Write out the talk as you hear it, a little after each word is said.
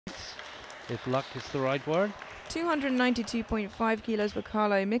if luck is the right word. 292.5 kilos for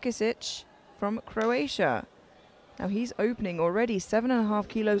Karlo Mikesic from Croatia. Now he's opening already 7.5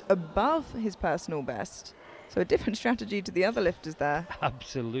 kilos above his personal best. So a different strategy to the other lifters there.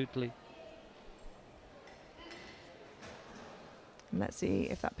 Absolutely. And let's see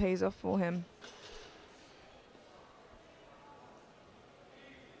if that pays off for him.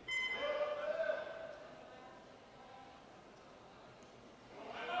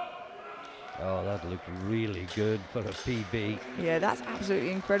 Oh, that looked really good for a PB. Yeah, that's absolutely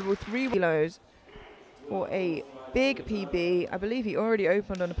incredible. 3 kilos for a big PB. I believe he already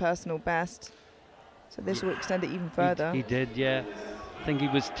opened on a personal best, so this will extend it even further. He did, yeah. I think he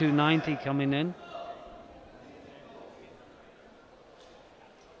was 290 coming in.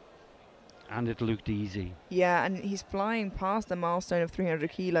 And it looked easy. Yeah, and he's flying past the milestone of 300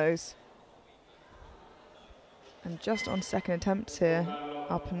 kilos. And just on second attempts here,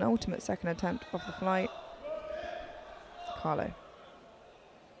 our penultimate second attempt of the flight, Karlo.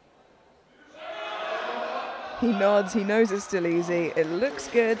 He nods, he knows it's still easy. It looks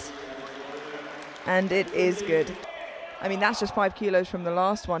good, and it is good. I mean, that's just 5 kilos from the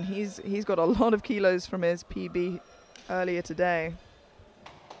last one. He's got a lot of kilos from his PB earlier today.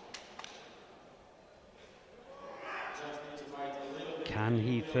 Can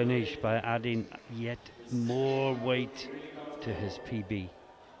he finish by adding yet more weight to his PB?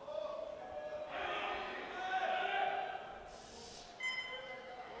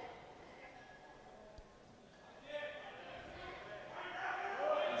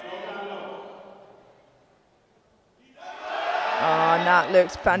 Oh, and that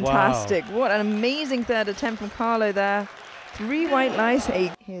looks fantastic. Wow. What an amazing third attempt from Karlo there. 3 white lies,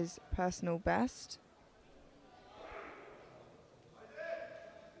 his personal best.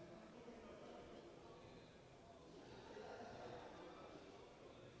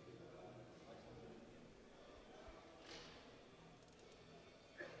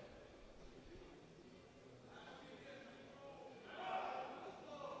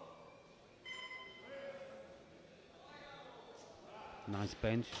 Nice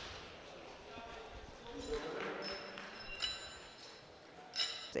bench.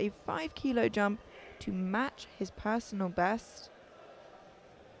 A 5 kilo jump to match his personal best.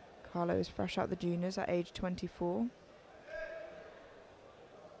 Karlo is fresh out the juniors at age 24.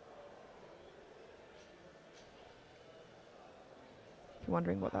 If you're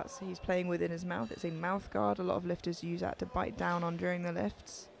wondering what he's playing with in his mouth, it's a mouth guard. A lot of lifters use that to bite down on during the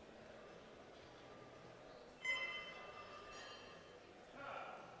lifts.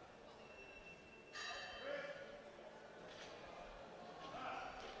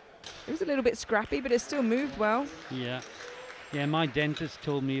 It was a little bit scrappy, but it still moved well. Yeah. Yeah, my dentist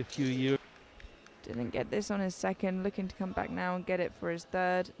told me a few years. Didn't get this on his second, looking to come back now and get it for his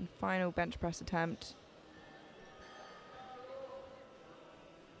third and final bench press attempt.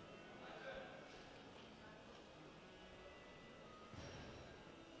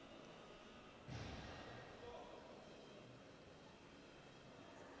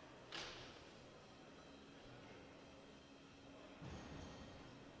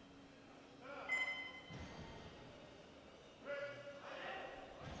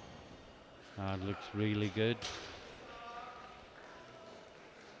 That looks really good.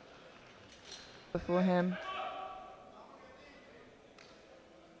 For him.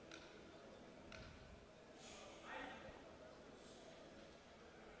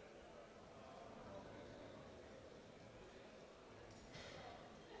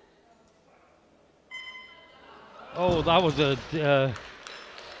 Oh, that was a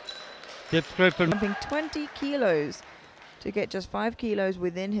dip grip. Jumping 20 kilos to get just 5 kilos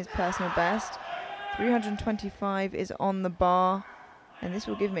within his personal best. 325 is on the bar, and this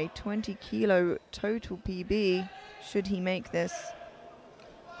will give me 20 kilo total PB should he make this.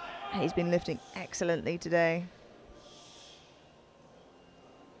 He's been lifting excellently today.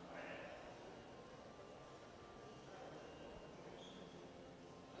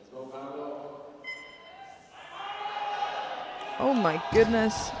 Oh my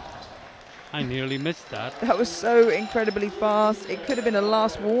goodness. I nearly missed that. That was so incredibly fast. It could have been a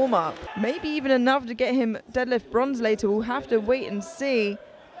last warm-up. Maybe even enough to get him deadlift bronze later. We'll have to wait and see.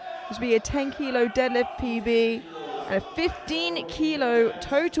 This will be a 10 kilo deadlift PB and a 15 kilo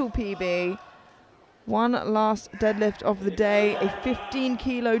total PB. One last deadlift of the day. A 15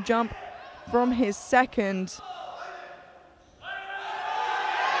 kilo jump from his second.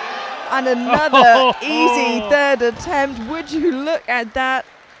 And another easy third attempt. Would you look at that?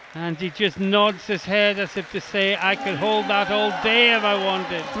 And he just nods his head as if to say, I could hold that all day if I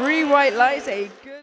wanted. 3 white lights, a